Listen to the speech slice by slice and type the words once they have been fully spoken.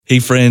Hey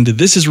friend,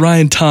 this is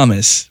Ryan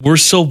Thomas. We're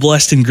so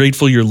blessed and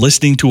grateful you're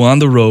listening to On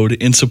the Road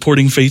and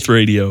supporting Faith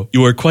Radio.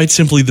 You are quite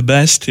simply the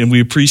best, and we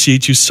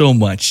appreciate you so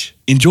much.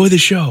 Enjoy the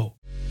show.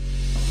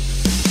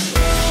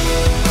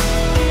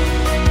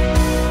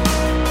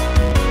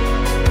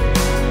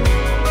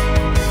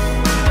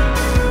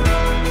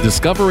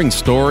 Discovering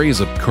stories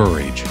of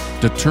courage,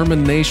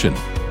 determination,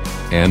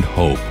 and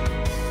hope.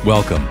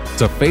 Welcome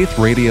to Faith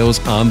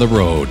Radio's On the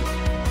Road.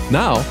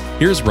 Now,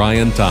 here's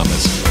Ryan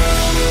Thomas.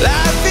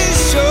 Life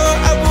is short,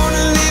 I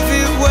wanna live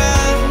it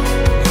well.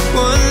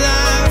 One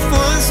life,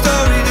 one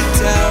story to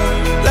tell.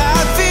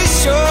 Life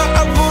is short,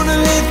 I wanna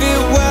live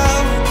it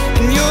well.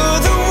 And you're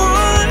the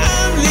one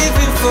I'm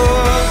living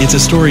for. It's a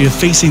story of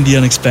facing the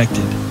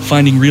unexpected,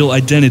 finding real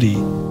identity,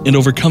 and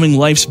overcoming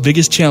life's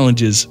biggest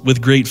challenges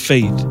with great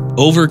faith.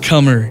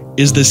 Overcomer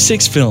is the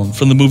sixth film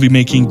from the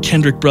movie-making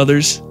Kendrick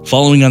Brothers,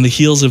 following on the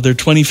heels of their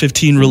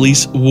 2015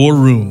 release War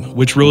Room,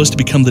 which rose to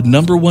become the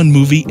 #1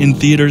 movie in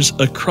theaters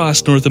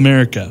across North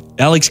America.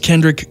 Alex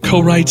Kendrick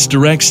co-writes,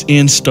 directs,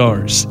 and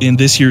stars in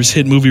this year's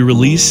hit movie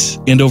release,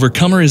 and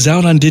Overcomer is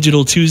out on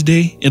digital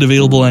Tuesday and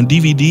available on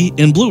DVD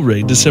and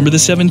Blu-ray December the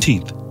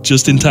 17th,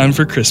 just in time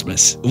for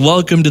Christmas.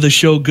 Welcome to the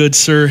show, good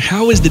sir.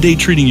 How is the day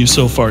treating you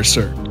so far,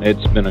 sir?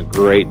 It's been a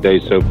great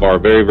day so far.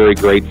 Very, very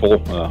grateful.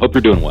 Hope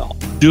you're doing well.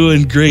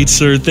 Doing great,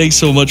 sir. Thanks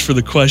so much for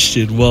the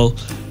question. Well,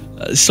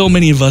 so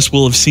many of us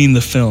will have seen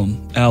the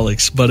film,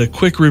 Alex, but a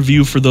quick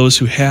review for those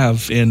who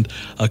have and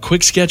a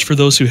quick sketch for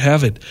those who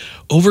haven't.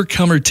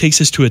 Overcomer takes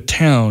us to a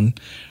town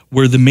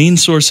where the main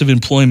source of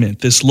employment,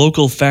 this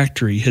local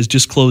factory, has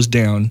just closed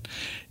down.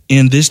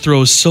 And this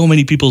throws so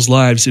many people's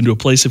lives into a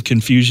place of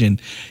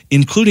confusion,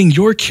 including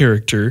your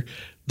character,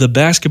 the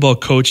basketball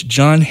coach,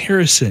 John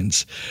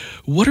Harrison's.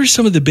 What are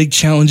some of the big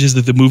challenges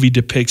that the movie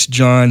depicts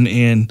John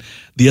and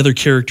the other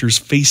characters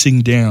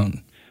facing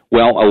down?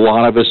 Well, a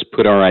lot of us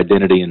put our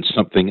identity in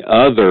something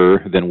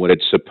other than what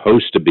it's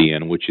supposed to be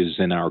in, which is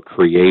in our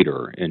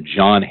Creator. And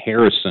John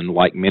Harrison,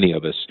 like many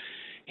of us,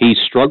 he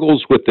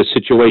struggles with the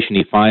situation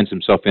he finds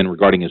himself in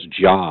regarding his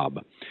job.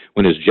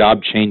 When his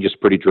job changes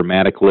pretty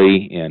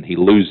dramatically and he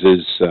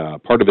loses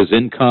part of his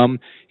income,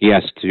 he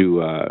has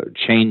to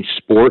change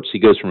sports. He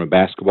goes from a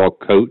basketball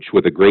coach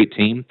with a great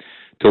team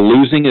to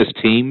losing his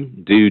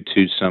team due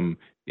to some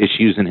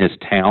issues in his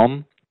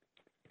town.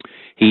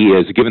 He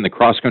is given the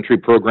cross-country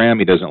program.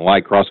 He doesn't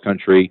like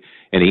cross-country,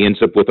 and he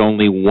ends up with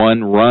only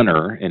one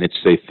runner, and it's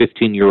a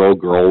 15-year-old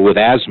girl with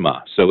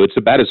asthma. So it's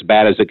about as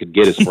bad as it could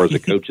get as far as the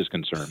coach is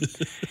concerned.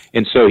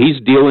 And so he's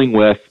dealing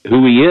with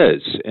who he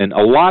is. And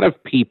a lot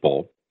of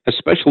people,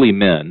 especially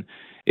men,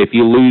 if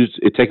you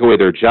take away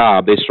their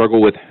job, they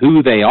struggle with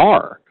who they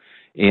are.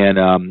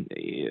 And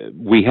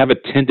we have a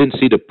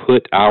tendency to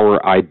put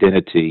our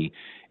identity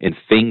in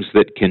things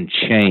that can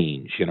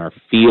change, in our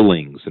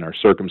feelings, in our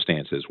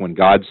circumstances. When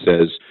God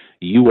says,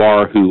 you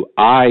are who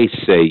I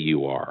say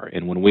you are.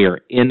 And when we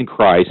are in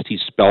Christ, he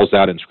spells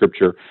out in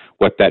Scripture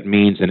what that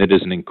means, and it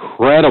is an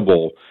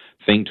incredible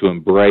thing to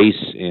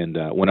embrace. And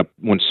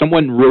when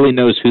someone really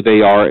knows who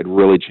they are, it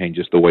really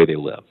changes the way they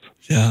live.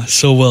 Yeah,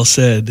 so well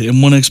said. And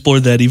want to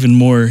explore that even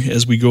more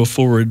as we go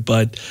forward.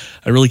 But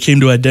I really came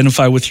to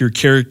identify with your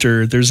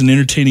character. There's an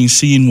entertaining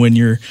scene when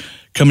you're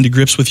coming to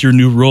grips with your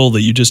new role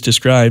that you just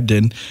described.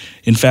 And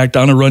in fact,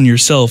 on a run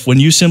yourself, when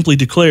you simply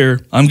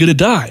declare, I'm going to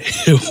die.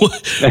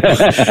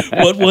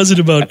 What was it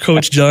about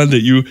Coach John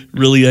that you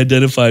really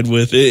identified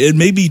with? And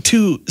maybe,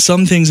 too,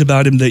 some things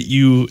about him that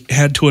you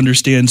had to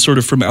understand sort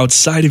of from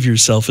outside of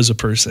yourself as a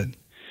person.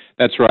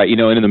 That's right.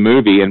 And in the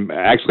movie, and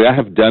actually I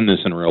have done this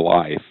in real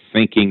life,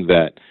 thinking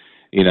that,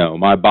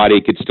 my body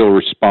could still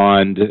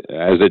respond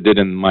as it did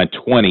in my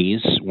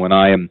 20s when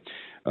I am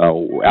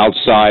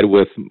outside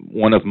with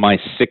one of my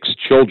 6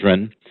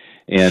 children,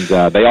 and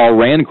they all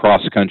ran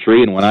cross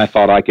country, and when I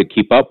thought I could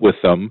keep up with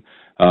them,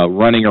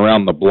 running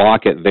around the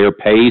block at their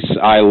pace,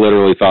 I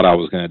literally thought I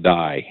was going to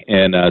die.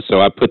 And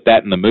so I put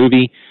that in the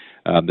movie.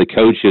 The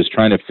coach is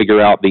trying to figure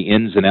out the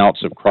ins and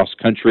outs of cross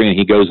country, and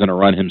he goes on a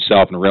run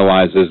himself and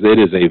realizes it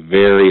is a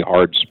very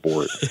hard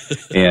sport.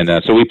 And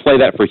so we play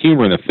that for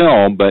humor in the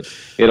film, but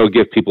it'll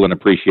give people an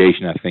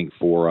appreciation, I think,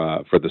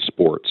 for the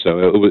sport. So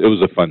it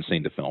was a fun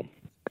scene to film.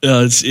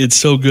 It's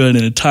so good,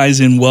 and it ties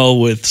in well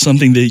with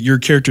something that your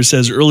character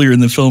says earlier in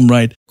the film,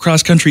 right?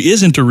 Cross country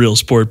isn't a real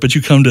sport, but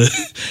you come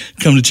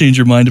to change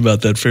your mind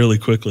about that fairly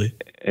quickly.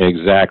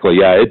 Exactly.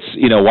 Yeah, it's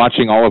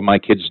watching all of my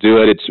kids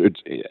do it.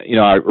 It's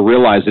I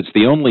realize it's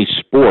the only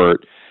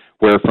sport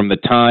where from the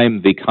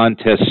time the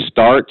contest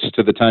starts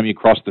to the time you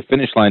cross the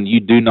finish line, you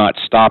do not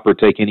stop or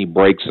take any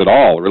breaks at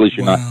all, or at least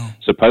you're not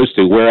supposed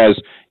to. Whereas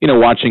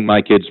watching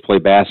my kids play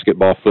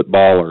basketball,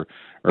 football,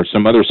 or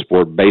some other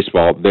sport,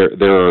 baseball,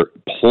 there are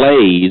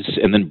plays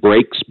and then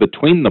breaks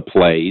between the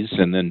plays,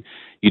 and then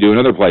you do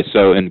another play.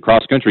 So in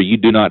cross country, you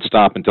do not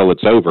stop until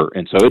it's over,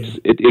 and so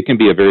it can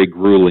be a very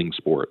grueling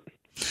sport.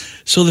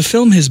 So the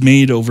film has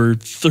made over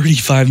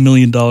 $35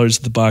 million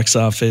at the box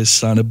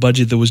office on a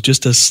budget that was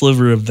just a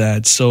sliver of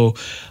that. So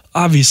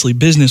obviously,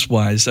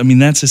 business-wise,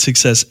 that's a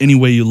success any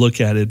way you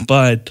look at it.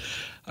 But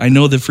I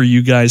know that for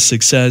you guys,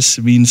 success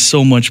means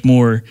so much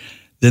more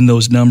than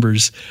those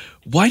numbers.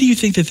 Why do you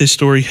think that this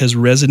story has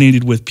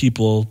resonated with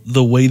people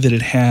the way that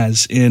it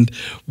has, and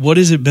what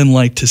has it been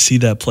like to see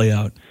that play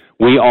out?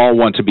 We all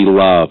want to be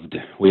loved.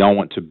 We all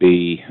want to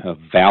be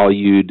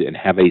valued and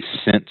have a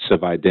sense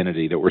of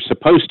identity that we're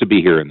supposed to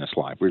be here in this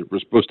life. We're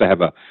supposed to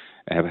have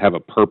a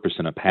purpose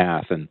and a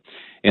path, and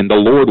the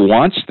Lord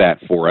wants that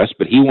for us,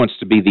 but He wants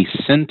to be the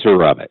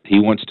center of it. He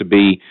wants to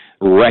be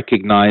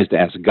recognized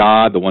as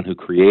God, the one who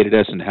created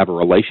us, and have a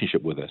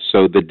relationship with us.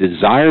 So the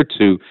desire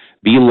to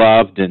be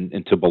loved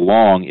and to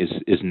belong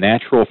is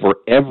natural for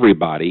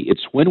everybody.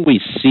 It's when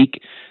we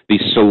seek the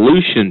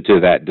solution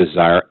to that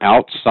desire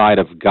outside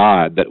of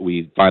God that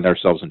we find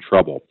ourselves in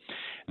trouble.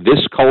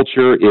 This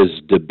culture is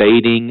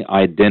debating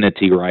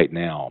identity right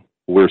now.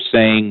 We're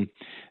saying,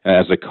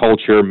 as a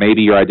culture,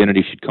 maybe your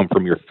identity should come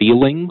from your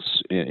feelings,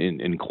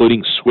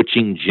 including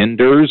switching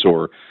genders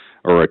or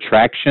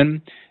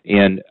attraction.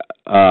 And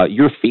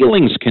your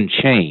feelings can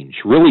change.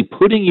 Really,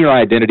 putting your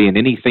identity in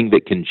anything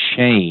that can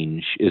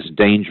change is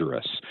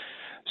dangerous.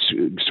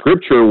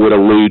 Scripture would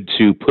allude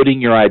to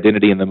putting your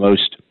identity in the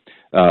most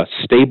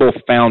stable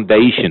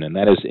foundation, and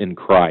that is in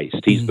Christ.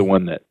 He's the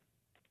one that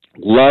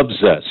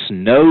loves us,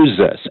 knows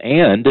us,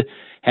 and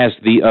has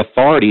the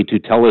authority to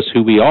tell us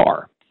who we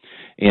are.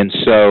 And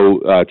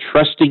so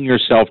trusting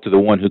yourself to the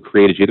one who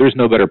created you, there's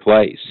no better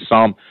place.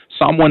 Psalm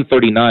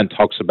 139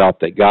 talks about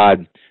that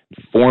God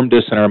formed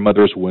us in our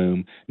mother's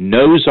womb,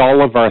 knows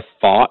all of our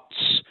thoughts,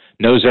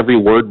 knows every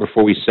word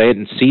before we say it,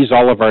 and sees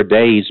all of our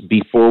days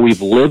before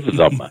we've lived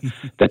them.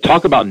 That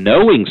talk about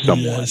knowing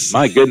someone. Yes.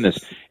 My goodness.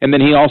 And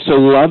then He also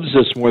loves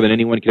us more than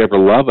anyone could ever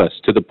love us,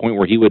 to the point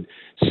where He would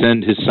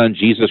send His Son,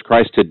 Jesus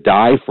Christ, to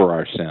die for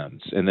our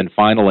sins. And then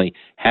finally,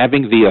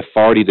 having the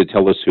authority to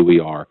tell us who we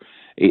are.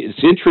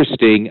 It's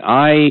interesting.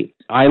 I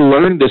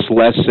learned this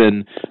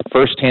lesson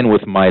firsthand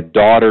with my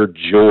daughter,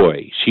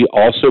 Joy. She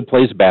also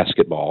plays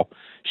basketball.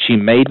 She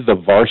made the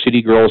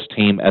varsity girls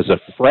team as a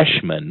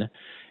freshman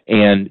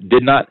and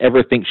did not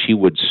ever think she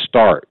would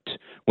start.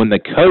 When the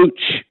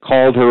coach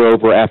called her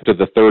over after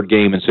the third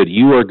game and said,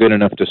 "You are good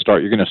enough to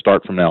start. You're going to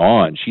start from now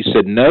on," she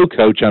said, "No,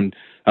 Coach, I'm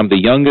the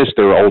youngest.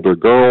 There are older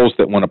girls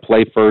that want to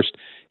play first."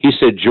 He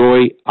said,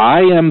 "Joy, I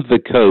am the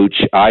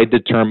coach. I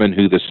determine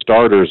who the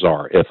starters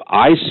are. If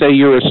I say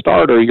you're a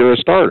starter, you're a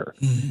starter."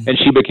 Mm-hmm. And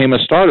she became a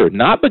starter,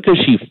 not because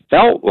she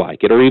felt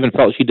like it or even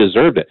felt she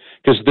deserved it,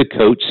 because the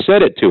coach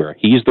said it to her.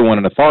 He's the one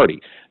in authority.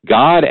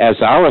 God,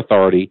 as our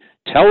authority,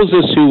 tells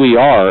us who we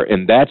are,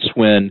 and that's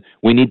when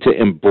we need to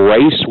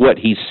embrace what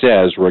He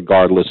says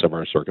regardless of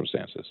our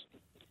circumstances.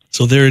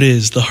 So there it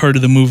is, the heart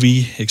of the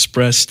movie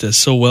expressed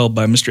so well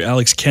by Mr.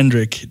 Alex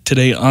Kendrick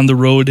today on the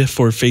road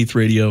for Faith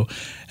Radio.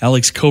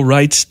 Alex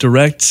co-writes,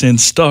 directs, and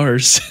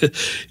stars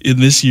in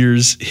this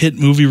year's hit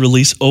movie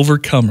release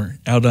Overcomer,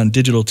 out on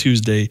Digital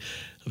Tuesday,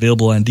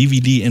 available on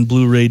DVD and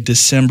Blu-ray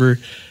December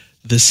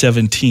the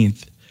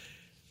 17th.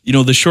 You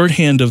know, the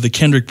shorthand of the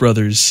Kendrick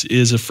brothers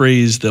is a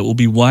phrase that will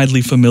be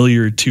widely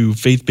familiar to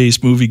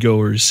faith-based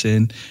moviegoers,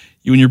 and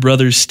you and your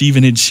brothers,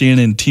 Stephen and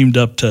Shannon, teamed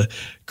up to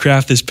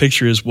craft this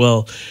picture as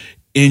well.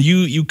 And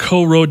you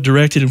co-wrote,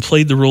 directed, and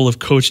played the role of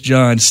Coach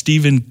John.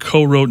 Stephen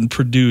co-wrote and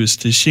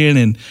produced.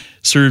 Shannon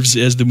serves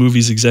as the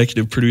movie's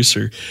executive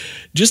producer.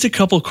 Just a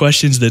couple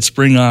questions that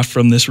spring off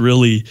from this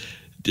really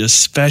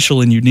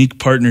special and unique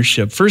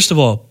partnership. First of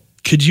all,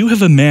 could you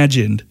have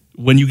imagined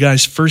when you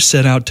guys first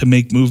set out to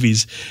make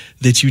movies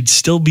that you'd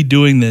still be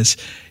doing this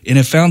and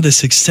have found the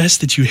success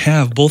that you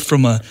have, both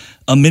from a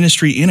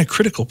ministry and a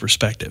critical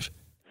perspective?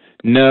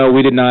 No,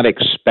 we did not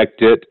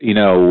expect it. You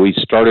know, we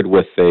started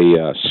with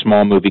a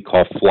small movie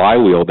called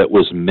Flywheel that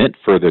was meant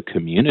for the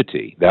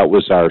community. That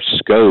was our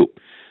scope.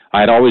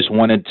 I had always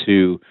wanted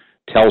to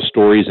tell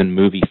stories in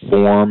movie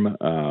form.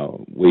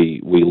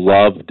 We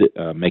loved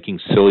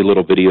making silly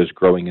little videos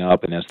growing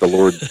up, and as the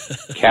Lord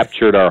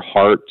captured our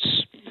hearts,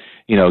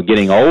 you know,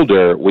 getting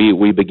older,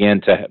 we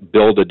began to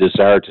build a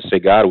desire to say,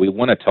 God, we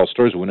want to tell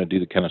stories. We want to do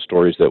the kind of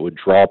stories that would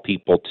draw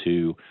people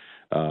to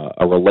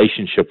a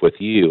relationship with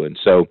you. And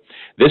so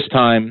this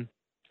time,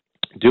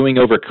 doing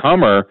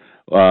Overcomer,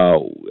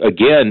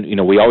 again, you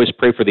know, we always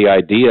pray for the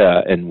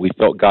idea, and we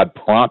felt God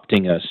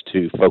prompting us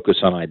to focus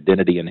on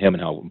identity in Him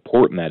and how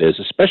important that is,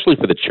 especially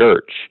for the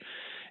church.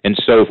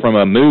 And so from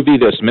a movie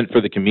that's meant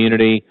for the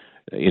community,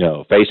 you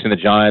know, Facing the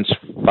Giants,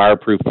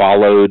 Fireproof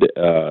followed,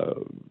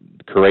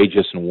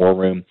 Courageous, and War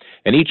Room,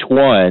 and each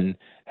one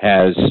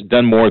has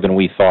done more than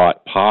we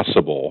thought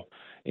possible.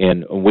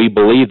 And we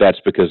believe that's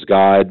because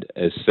God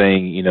is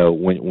saying, you know,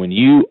 when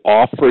you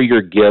offer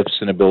your gifts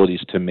and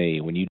abilities to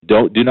me, when you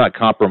do not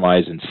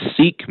compromise and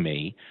seek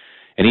me,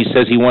 and He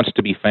says He wants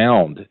to be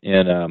found.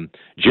 And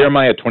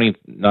Jeremiah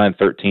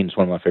 29:13 is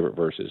one of my favorite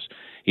verses.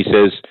 He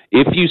says,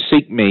 "If you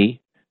seek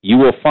me, you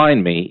will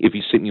find me if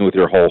you seek me with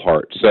your whole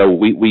heart." So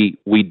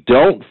we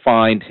don't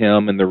find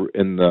Him in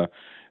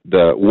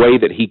the way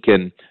that He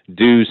can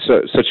do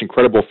such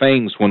incredible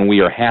things when we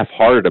are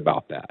half-hearted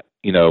about that.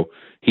 You know,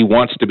 He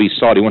wants to be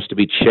sought. He wants to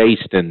be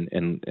chased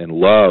and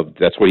loved.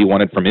 That's what He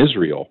wanted from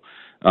Israel.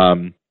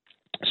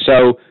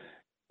 So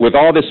with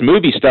all this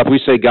movie stuff,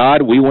 we say,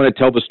 God, we want to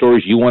tell the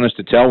stories you want us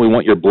to tell. We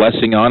want your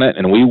blessing on it,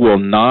 and we will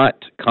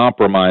not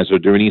compromise or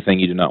do anything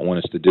you do not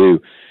want us to do.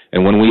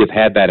 And when we have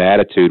had that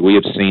attitude, we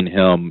have seen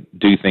him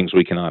do things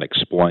we cannot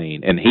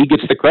explain, and he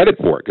gets the credit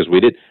for it because we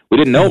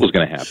didn't know it was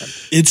going to happen.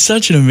 It's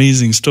such an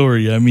amazing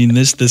story. I mean,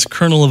 this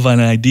kernel of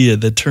an idea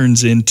that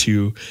turns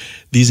into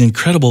these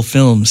incredible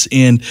films,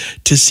 and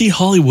to see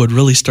Hollywood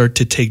really start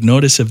to take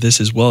notice of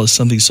this as well is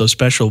something so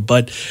special.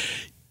 But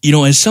you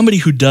know, as somebody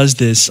who does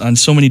this on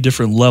so many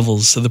different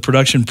levels of the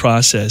production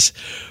process,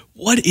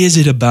 what is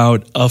it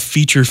about a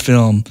feature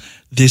film,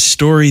 this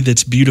story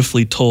that's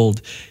beautifully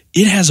told?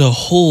 It has a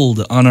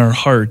hold on our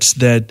hearts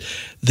that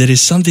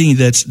is something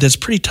that's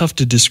pretty tough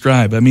to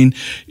describe. I mean,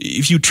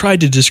 if you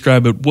tried to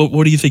describe it,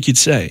 what do you think you'd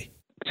say?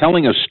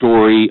 Telling a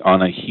story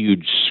on a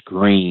huge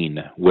screen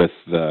with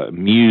the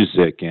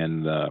music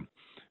and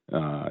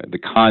the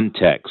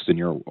context, and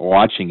you're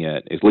watching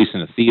it, at least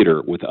in a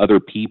theater, with other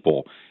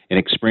people and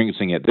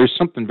experiencing it, there's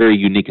something very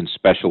unique and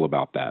special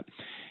about that.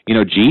 You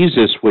know,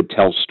 Jesus would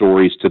tell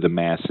stories to the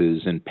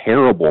masses in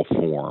parable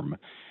form,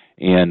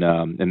 and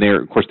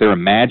they're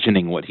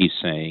imagining what he's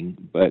saying,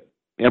 but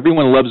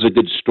everyone loves a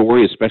good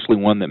story, especially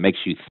one that makes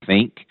you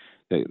think,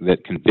 that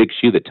convicts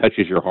you, that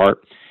touches your heart.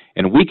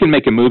 And we can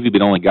make a movie,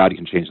 but only God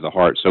can change the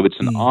heart. So it's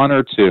an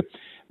honor to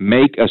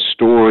make a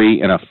story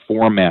in a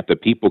format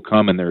that people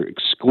come and they're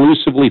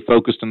exclusively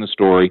focused on the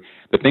story.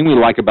 The thing we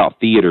like about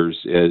theaters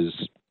is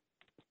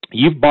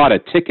you've bought a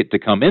ticket to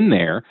come in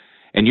there,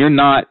 and you're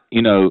not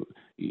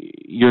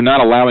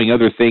allowing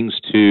other things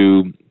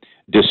to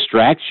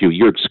distract you.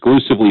 You're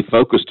exclusively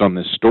focused on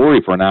this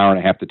story for an hour and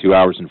a half to 2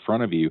 hours in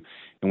front of you.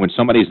 And when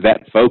somebody's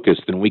that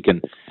focused, then we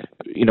can,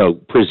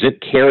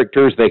 present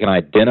characters they can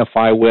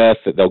identify with,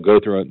 that they'll go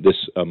through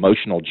this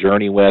emotional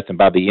journey with, and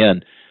by the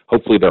end,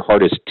 hopefully their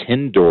heart is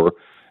tender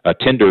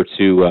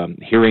to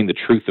hearing the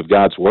truth of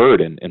God's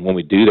word. And when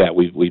we do that,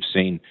 we've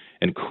seen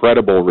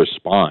incredible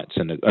response.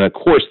 And of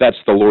course, that's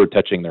the Lord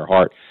touching their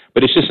heart.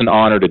 But it's just an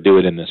honor to do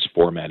it in this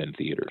format in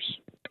theaters.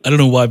 I don't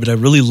know why, but I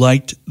really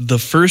liked the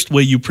first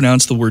way you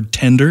pronounced the word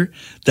tender.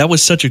 That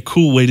was such a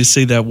cool way to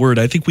say that word.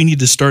 I think we need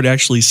to start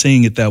actually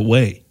saying it that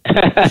way.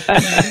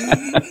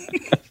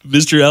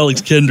 Mr.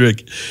 Alex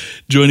Kendrick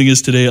joining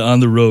us today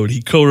on the road.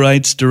 He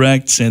co-writes,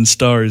 directs, and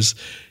stars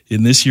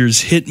in this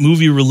year's hit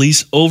movie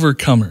release,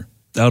 Overcomer,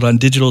 out on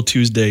Digital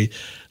Tuesday,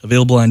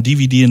 available on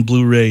DVD and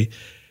Blu-ray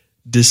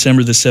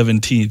December the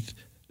 17th.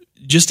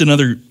 Just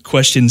another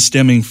question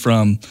stemming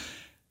from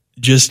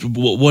just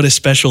what a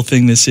special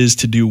thing this is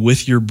to do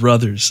with your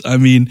brothers. I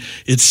mean,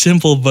 it's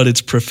simple, but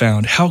it's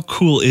profound. How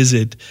cool is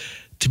it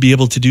to be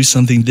able to do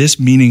something this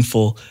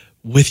meaningful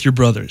with your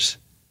brothers?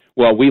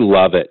 Well, we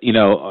love it.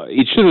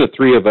 Each of the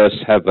three of us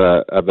have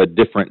a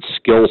different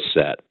skill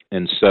set.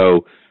 And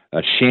so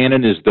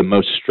Shannon is the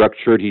most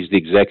structured. He's the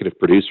executive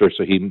producer,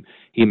 so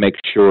he makes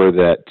sure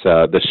that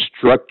the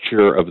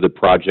structure of the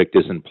project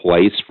is in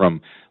place,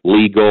 from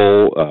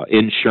legal,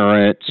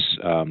 insurance,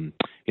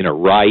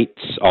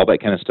 rights, all that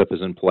kind of stuff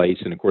is in place,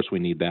 and of course we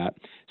need that.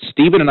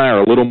 Stephen and I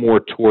are a little more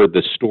toward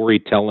the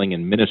storytelling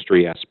and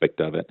ministry aspect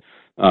of it.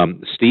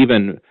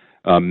 Stephen,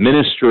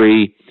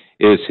 ministry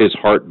is his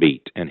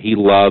heartbeat, and he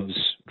loves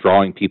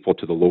drawing people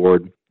to the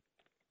Lord.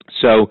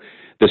 So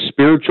the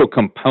spiritual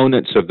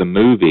components of the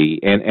movie,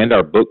 and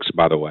our books,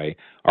 by the way,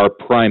 are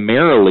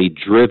primarily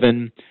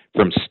driven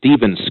from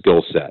Stephen's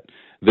skill set.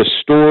 The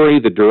story,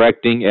 the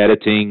directing,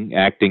 editing,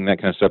 acting,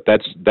 that kind of stuff,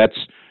 that's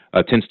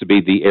tends to be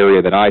the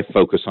area that I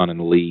focus on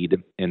and lead.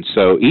 And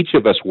so each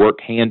of us work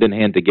hand in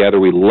hand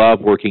together. We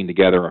love working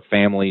together. Our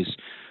families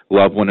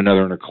love one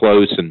another and are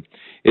close. And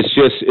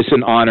it's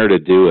an honor to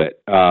do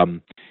it.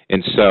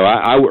 And so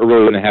I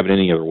really wouldn't have it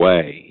any other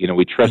way.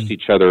 We trust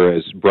each other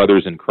as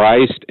brothers in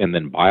Christ, and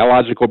then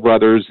biological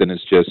brothers, and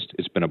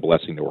it's been a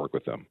blessing to work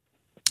with them.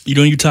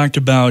 You talked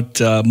about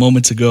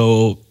moments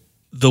ago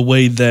the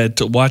way that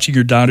watching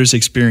your daughter's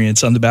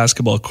experience on the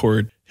basketball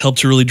court helped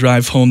to really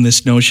drive home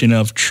this notion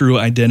of true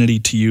identity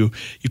to you.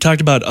 You talked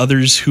about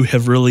others who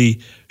have really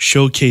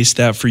showcased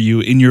that for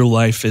you in your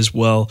life as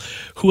well.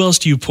 Who else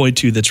do you point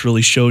to that's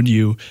really showed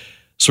you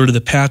sort of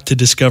the path to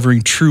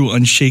discovering true,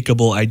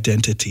 unshakable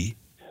identity?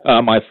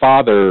 My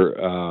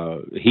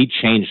father, he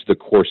changed the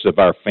course of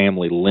our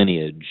family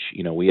lineage.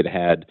 We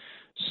had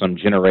some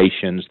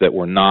generations that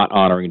were not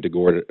honoring to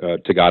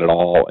God at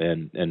all,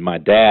 and my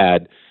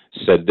dad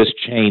said, this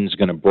chain's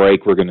going to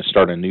break, we're going to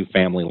start a new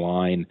family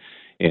line,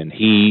 and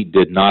he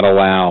did not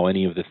allow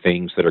any of the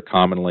things that are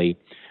commonly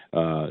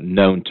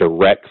known to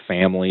wreck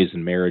families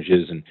and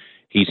marriages, and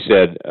he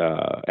said,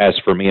 as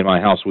for me and my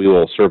house, we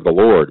will serve the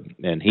Lord.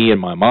 And he and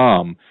my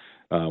mom,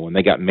 when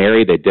they got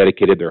married, they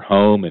dedicated their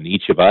home and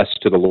each of us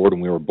to the Lord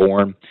when we were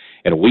born,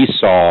 and we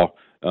saw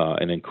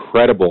an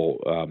incredible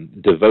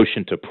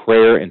devotion to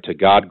prayer and to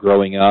God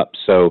growing up.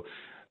 So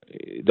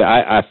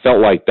I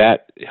felt like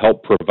that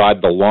helped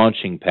provide the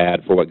launching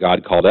pad for what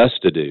God called us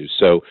to do.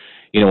 So,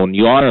 when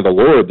you honor the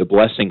Lord, the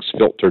blessings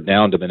filter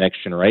down to the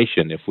next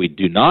generation. If we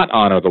do not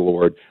honor the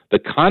Lord, the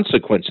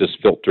consequences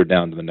filter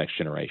down to the next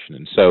generation.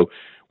 And so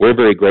we're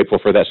very grateful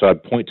for that. So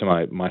I'd point to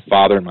my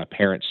father and my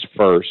parents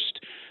first.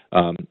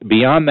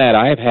 Beyond that,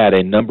 I have had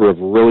a number of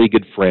really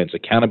good friends,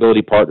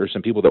 accountability partners,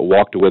 and people that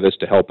walked with us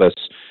to help us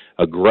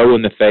grow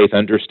in the faith,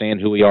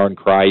 understand who we are in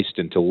Christ,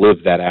 and to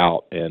live that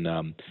out. And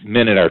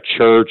men at our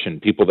church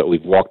and people that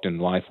we've walked in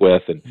life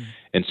with.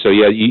 And so,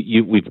 yeah,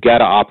 we've got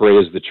to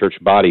operate as the church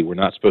body. We're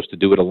not supposed to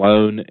do it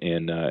alone,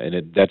 and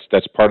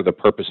that's part of the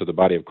purpose of the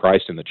body of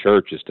Christ in the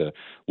church, is to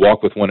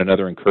walk with one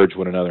another, encourage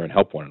one another, and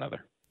help one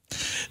another.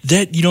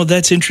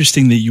 That's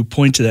interesting that you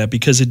point to that,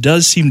 because it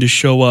does seem to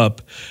show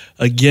up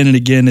again and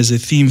again as a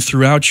theme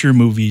throughout your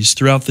movies,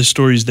 throughout the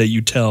stories that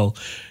you tell.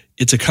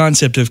 It's a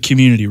concept of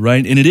community,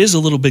 right? And it is a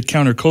little bit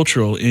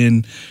countercultural.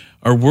 In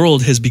our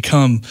world has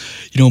become,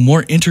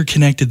 more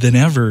interconnected than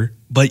ever,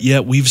 but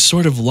yet we've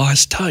sort of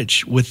lost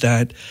touch with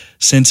that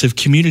sense of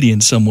community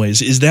in some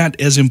ways. Is that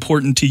as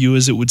important to you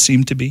as it would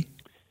seem to be?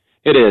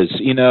 It is.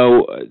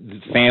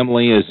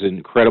 Family is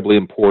incredibly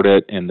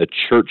important, and the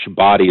church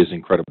body is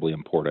incredibly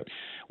important.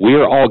 We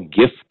are all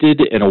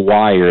gifted and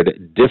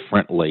wired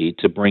differently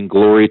to bring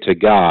glory to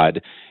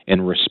God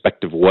in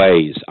respective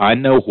ways. I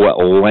know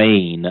what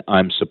lane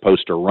I'm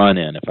supposed to run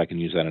in, if I can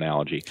use that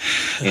analogy.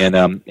 And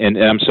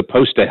I'm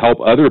supposed to help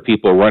other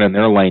people run in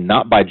their lane,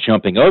 not by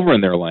jumping over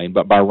in their lane,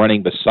 but by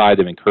running beside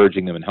them,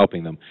 encouraging them, and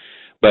helping them.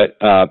 But,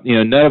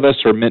 none of us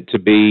are meant to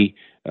be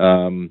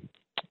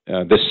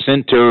the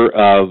center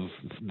of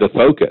the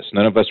focus.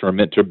 None of us are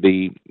meant to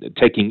be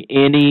taking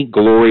any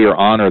glory or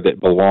honor that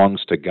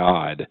belongs to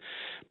God.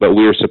 But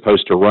we are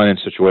supposed to run in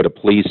such a way to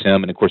please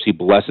Him. And, of course, He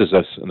blesses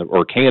us,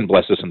 or can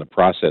bless us in the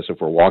process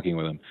if we're walking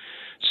with Him.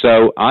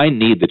 So I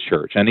need the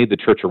church. I need the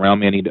church around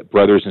me. I need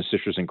brothers and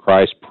sisters in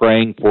Christ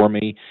praying for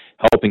me,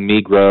 helping me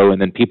grow,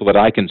 and then people that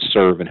I can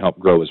serve and help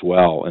grow as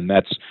well. And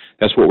that's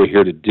what we're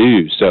here to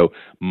do. So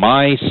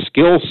my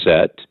skill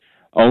set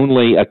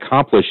only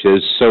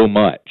accomplishes so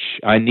much.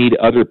 I need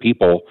other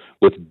people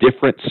with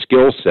different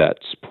skill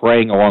sets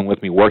praying along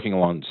with me, working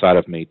alongside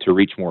of me to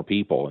reach more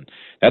people. And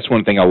that's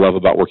one thing I love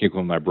about working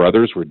with my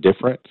brothers. We're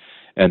different.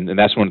 And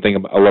that's one thing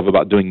I love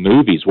about doing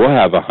movies. We'll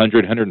have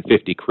 100,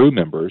 150 crew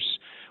members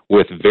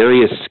with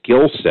various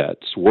skill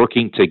sets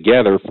working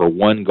together for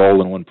one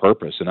goal and one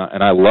purpose. And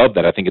I love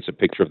that. I think it's a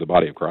picture of the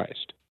body of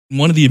Christ.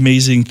 One of the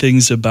amazing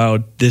things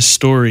about this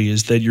story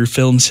is that your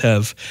films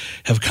have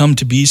come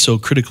to be so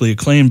critically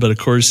acclaimed, but of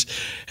course,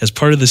 as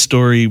part of the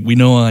story, we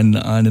know on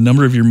a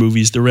number of your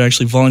movies, there were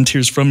actually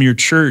volunteers from your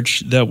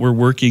church that were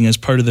working as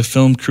part of the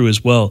film crew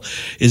as well.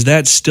 Is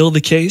that still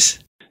the case?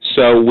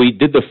 So we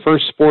did the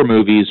first 4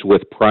 movies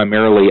with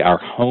primarily our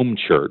home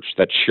church,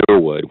 that's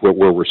Sherwood, where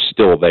we're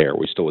still there.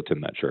 We still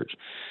attend that church.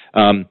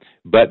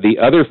 But the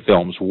other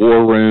films,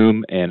 War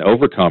Room and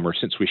Overcomer,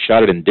 since we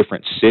shot it in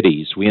different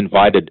cities, we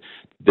invited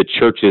the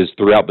churches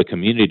throughout the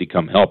community to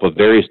come help, of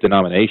various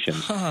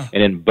denominations.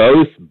 And in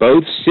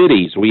both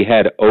cities, we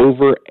had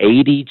over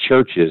 80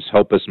 churches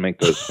help us make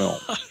those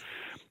films.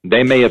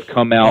 They may have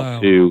come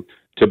out to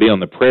be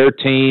on the prayer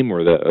team,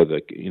 or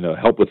the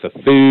help with the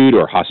food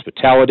or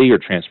hospitality or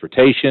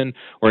transportation,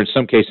 or in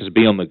some cases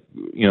be on the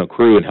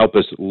crew and help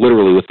us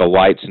literally with the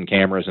lights and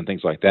cameras and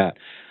things like that.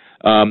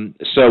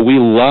 So we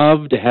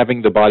loved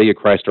having the body of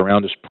Christ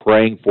around us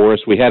praying for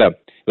us. It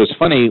was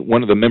funny,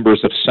 one of the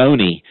members of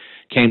Sony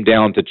came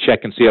down to check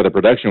and see how the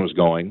production was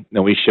going.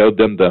 And we showed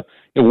them the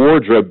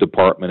wardrobe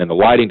department and the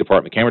lighting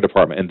department, camera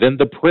department, and then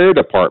the prayer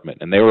department.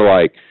 And they were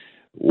like,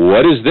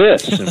 "What is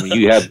this?" And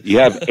you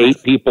have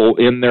 8 people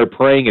in there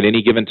praying at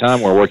any given time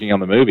while working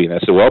on the movie. And I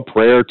said, well,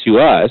 prayer to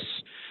us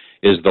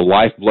is the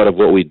lifeblood of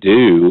what we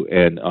do,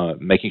 and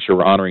making sure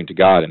we're honoring to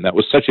God. And that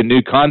was such a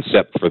new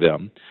concept for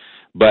them.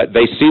 But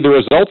they see the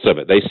results of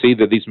it. They see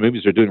that these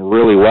movies are doing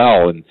really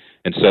well, and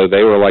so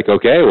they were like,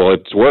 okay, well,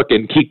 it's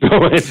working, keep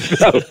going.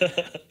 So,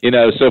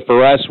 so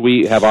for us,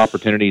 we have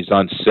opportunities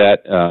on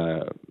set,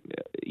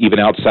 even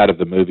outside of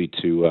the movie,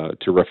 to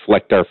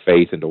reflect our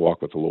faith and to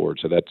walk with the Lord.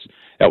 So that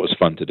was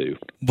fun to do.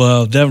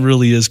 Wow, that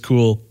really is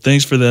cool.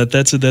 Thanks for that.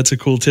 That's a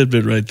cool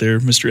tidbit right there.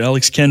 Mr.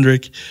 Alex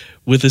Kendrick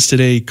with us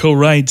today,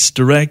 co-writes,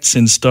 directs,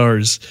 and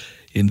stars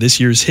in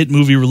this year's hit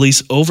movie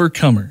release,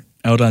 Overcomer,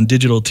 out on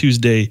digital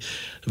Tuesday,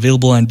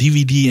 available on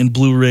DVD and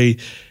Blu-ray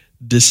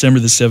December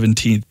the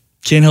 17th.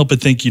 Can't help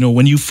but think,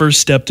 when you first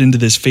stepped into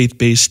this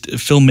faith-based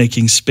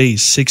filmmaking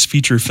space 6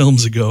 feature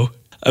films ago,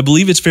 I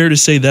believe it's fair to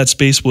say that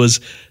space was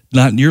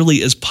not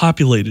nearly as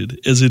populated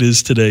as it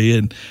is today.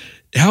 And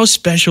how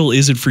special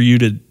is it for you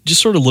to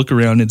just sort of look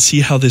around and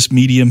see how this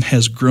medium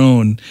has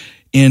grown?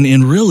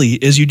 And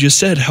really, as you just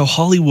said, how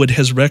Hollywood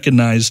has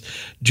recognized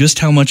just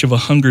how much of a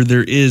hunger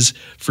there is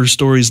for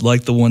stories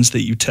like the ones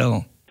that you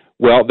tell.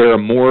 Well, there are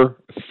more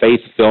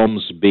faith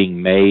films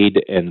being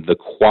made, and the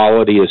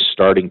quality is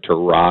starting to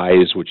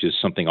rise, which is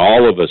something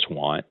all of us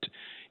want.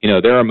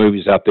 There are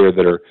movies out there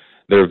that are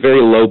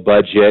very low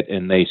budget,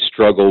 and they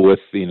struggle with,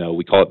 we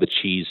call it the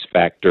cheese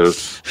factor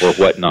or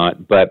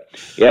whatnot. But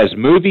as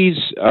movies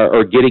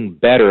are getting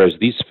better, as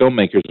these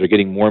filmmakers are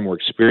getting more and more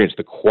experience,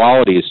 the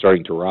quality is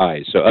starting to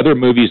rise. So other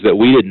movies that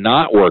we did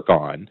not work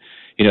on,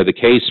 The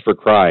Case for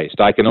Christ.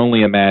 I can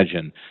only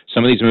imagine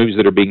some of these movies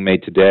that are being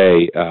made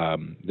today.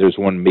 There's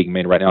one being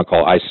made right now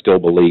called I Still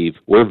Believe.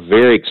 We're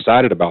very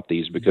excited about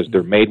these because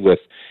they're made with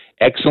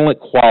excellent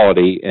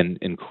quality and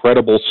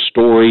incredible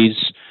stories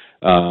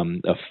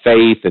of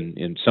faith, and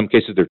in some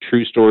cases they're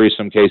true stories,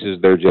 some cases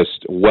they're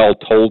just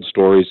well-told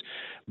stories,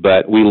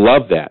 but we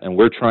love that, and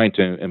we're trying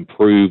to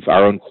improve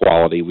our own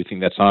quality. We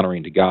think that's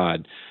honoring to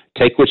God.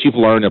 Take what you've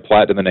learned and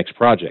apply it to the next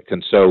project,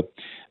 and so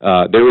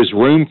there is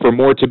room for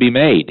more to be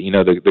made.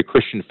 The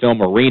Christian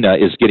film arena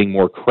is getting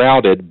more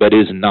crowded, but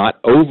is not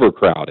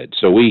overcrowded,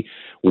 so we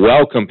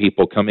welcome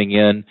people coming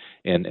in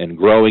and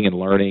growing and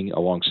learning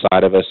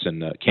alongside of us,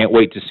 and can't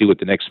wait to see what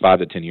the next 5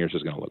 to 10 years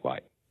is going to look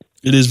like.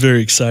 It is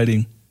very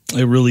exciting.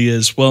 It really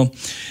is. Well,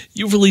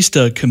 you've released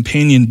a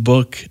companion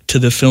book to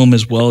the film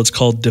as well. It's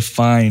called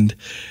Defined.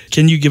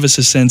 Can you give us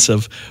a sense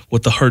of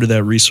what the heart of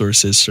that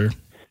resource is, sir?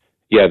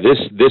 Yeah, this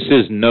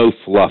is no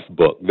fluff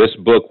book. This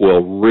book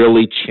will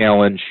really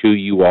challenge who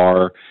you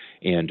are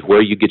and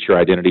where you get your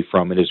identity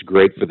from. It is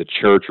great for the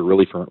church or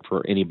really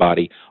for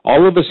anybody.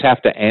 All of us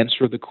have to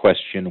answer the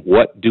question,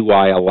 what do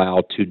I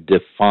allow to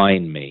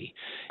define me?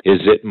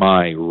 Is it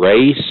my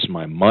race,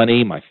 my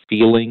money, my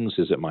feelings?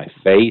 Is it my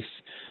faith?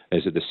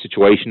 Is it the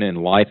situation in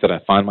life that I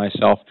find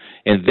myself?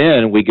 And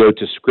then we go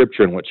to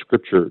Scripture and what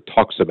Scripture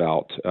talks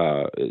about,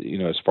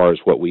 as far as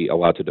what we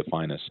allow to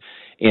define us.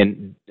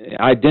 And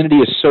identity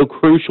is so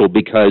crucial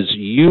because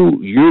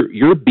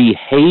your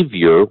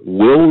behavior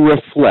will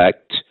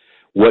reflect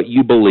what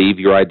you believe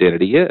your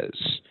identity is.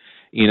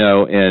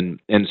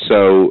 And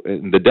so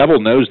the devil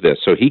knows this,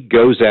 so he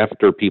goes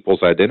after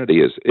people's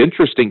identity. It's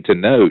interesting to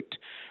note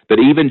that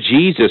even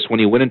Jesus, when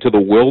he went into the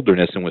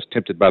wilderness and was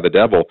tempted by the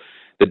devil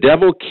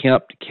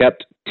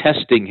kept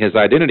testing his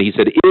identity. He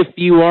said, if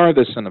you are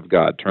the Son of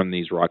God, turn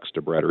these rocks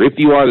to bread, or if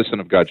you are the Son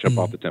of God, jump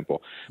off the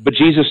temple. But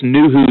Jesus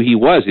knew who he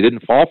was. He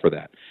didn't fall for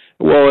that.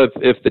 Well,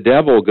 if the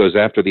devil goes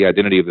after the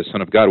identity of the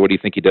Son of God, what do you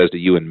think he does to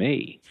you and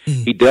me?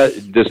 He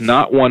does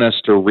not want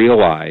us to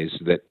realize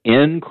that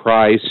in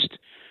Christ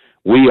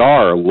we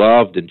are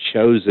loved and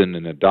chosen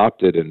and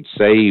adopted and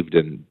saved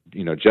and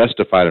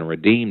justified and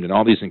redeemed and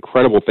all these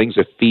incredible things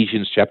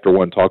Ephesians chapter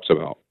 1 talks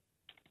about.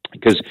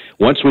 Because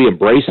once we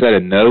embrace that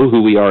and know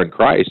who we are in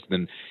Christ,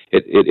 then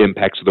it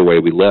impacts the way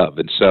we live.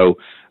 And so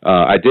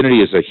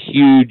identity is a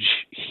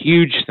huge,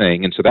 huge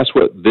thing. And so that's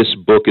what this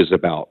book is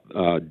about,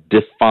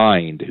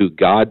 defined, who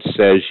God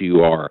says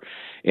you are.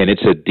 And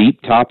it's a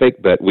deep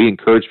topic, but we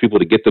encourage people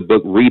to get the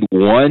book, read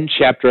one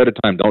chapter at a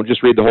time. Don't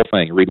just read the whole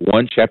thing. Read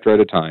one chapter at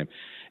a time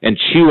and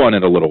chew on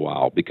it a little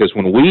while. Because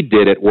when we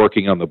did it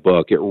working on the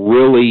book, it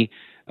really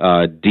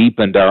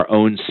deepened our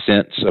own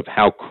sense of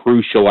how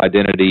crucial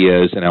identity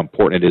is and how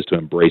important it is to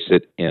embrace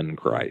it in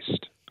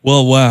Christ.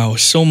 Well, wow.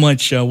 So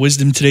much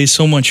wisdom today,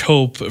 so much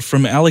hope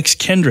from Alex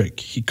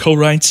Kendrick. He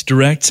co-writes,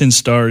 directs, and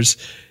stars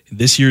in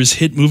this year's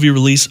hit movie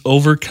release,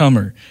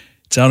 Overcomer.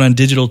 It's out on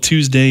digital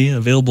Tuesday,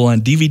 available on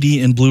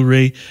DVD and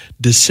Blu-ray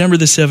December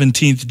the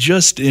 17th,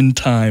 just in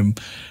time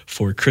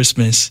for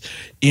Christmas.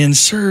 And,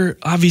 sir,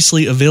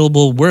 obviously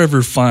available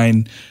wherever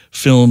fine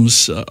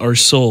films are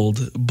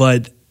sold,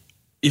 but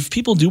if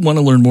people do want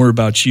to learn more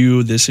about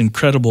you, this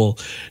incredible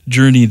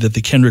journey that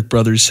the Kendrick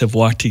brothers have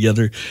walked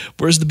together,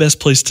 where's the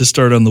best place to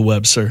start on the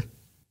web, sir?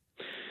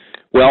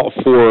 Well,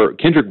 for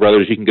Kendrick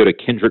Brothers, you can go to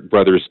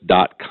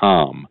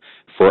kendrickbrothers.com.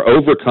 For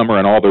Overcomer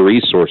and all the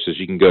resources,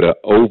 you can go to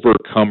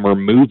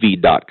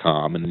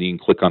overcomermovie.com, and then you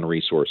can click on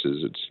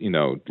resources. It's,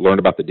 learn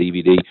about the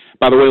DVD.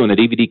 By the way, when the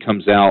DVD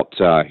comes out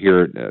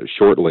here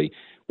shortly,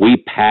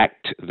 we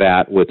packed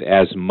that with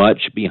as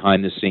much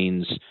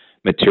behind-the-scenes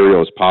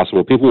material as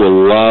possible. People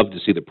will love to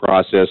see the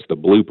process, the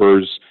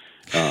bloopers,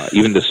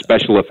 even the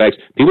special effects.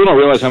 People don't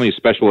realize how many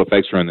special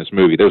effects are in this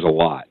movie. There's a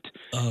lot.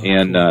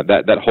 And cool.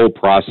 That whole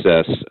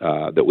process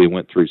that we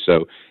went through.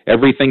 So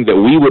everything that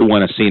we would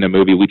want to see in a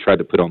movie, we tried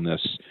to put on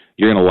this.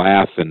 You're going to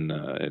laugh and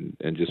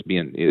just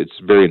it's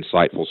very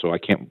insightful. So I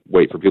can't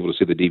wait for people to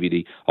see the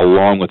DVD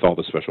along with all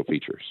the special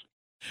features.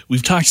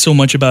 We've talked so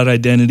much about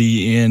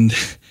identity and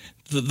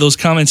those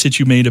comments that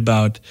you made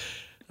about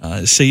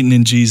Satan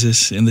and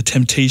Jesus and the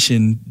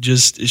temptation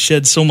just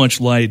shed so much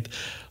light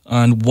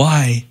on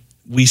why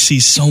we see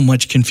so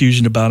much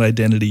confusion about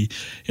identity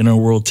in our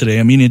world today.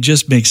 I mean, it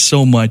just makes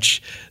so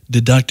much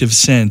deductive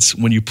sense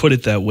when you put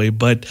it that way,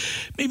 but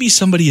maybe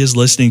somebody is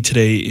listening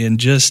today and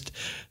just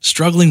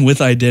struggling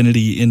with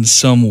identity in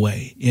some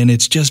way, and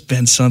it's just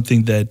been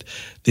something that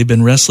they've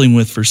been wrestling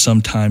with for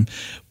some time.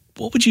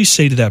 What would you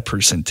say to that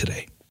person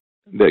today?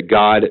 That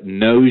God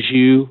knows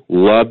you,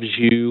 loves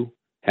you,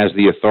 has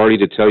the authority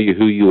to tell you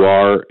who you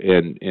are,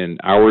 and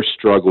our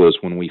struggle is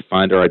when we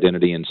find our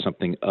identity in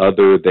something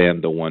other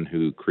than the one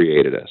who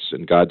created us.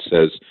 And God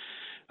says,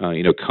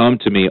 come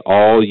to me,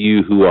 all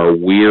you who are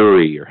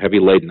weary or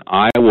heavy laden,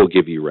 I will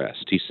give you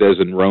rest. He says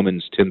in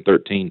Romans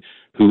 10:13,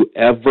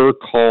 whoever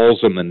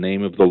calls on the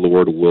name of the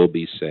Lord will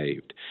be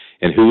saved.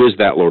 And who is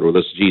that Lord? Well,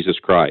 that's Jesus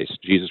Christ.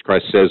 Jesus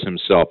Christ says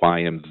himself, I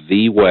am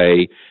the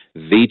way,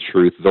 the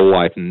truth, the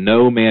life.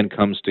 No man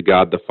comes to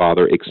God the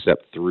Father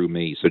except through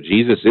me. So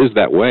Jesus is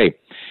that way.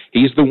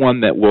 He's the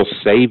one that will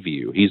save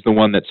you. He's the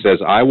one that says,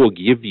 I will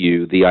give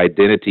you the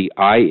identity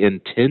I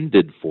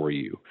intended for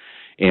you.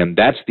 And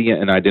that's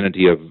an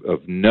identity of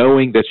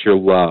knowing that you're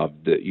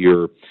loved, that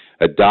you're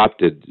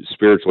adopted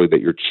spiritually,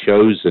 that you're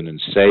chosen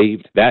and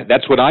saved.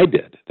 That's what I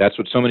did. That's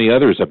what so many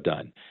others have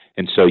done.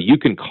 And so you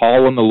can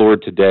call on the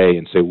Lord today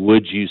and say,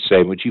 would you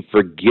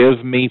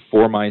forgive me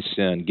for my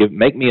sin?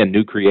 Make me a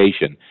new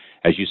creation,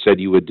 as you said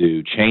you would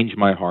do. Change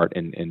my heart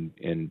and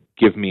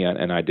give me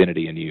an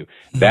identity in you.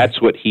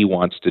 That's what he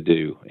wants to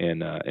do,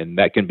 and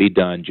that can be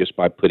done just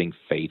by putting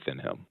faith in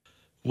him.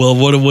 Well,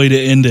 what a way to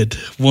end it.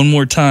 One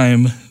more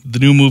time, the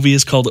new movie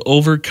is called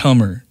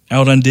Overcomer,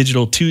 out on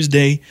digital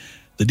Tuesday,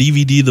 the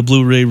DVD, the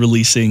Blu-ray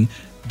releasing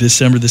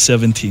December the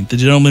 17th. The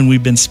gentleman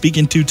we've been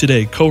speaking to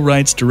today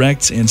co-writes,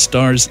 directs, and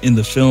stars in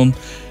the film,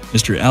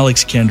 Mr.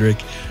 Alex Kendrick.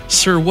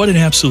 Sir, what an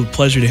absolute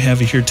pleasure to have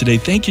you here today.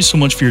 Thank you so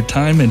much for your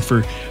time and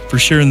for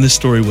sharing this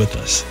story with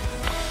us.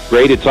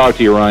 Great to talk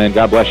to you, Ryan.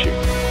 God bless you.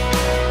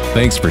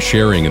 Thanks for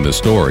sharing in the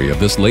story of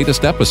this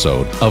latest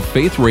episode of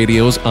Faith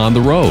Radio's On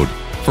the Road.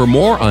 For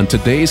more on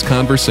today's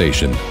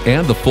conversation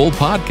and the full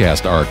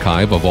podcast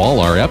archive of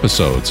all our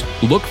episodes,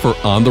 look for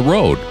On the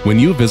Road when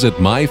you visit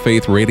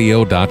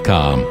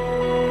myfaithradio.com.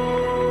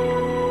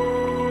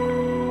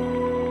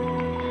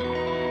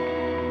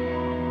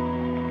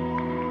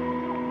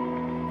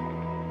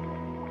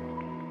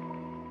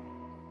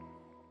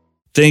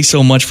 Thanks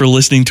so much for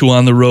listening to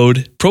On the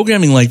Road.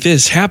 Programming like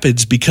this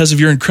happens because of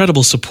your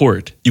incredible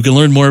support. You can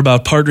learn more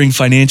about partnering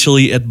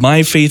financially at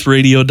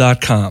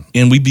myfaithradio.com.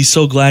 And we'd be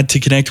so glad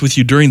to connect with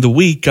you during the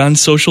week on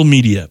social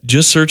media.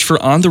 Just search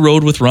for On the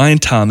Road with Ryan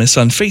Thomas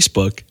on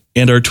Facebook.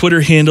 And our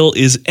Twitter handle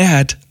is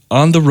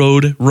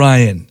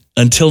 @OnTheRoadRyan.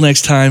 Until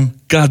next time,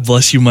 God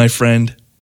bless you, my friend.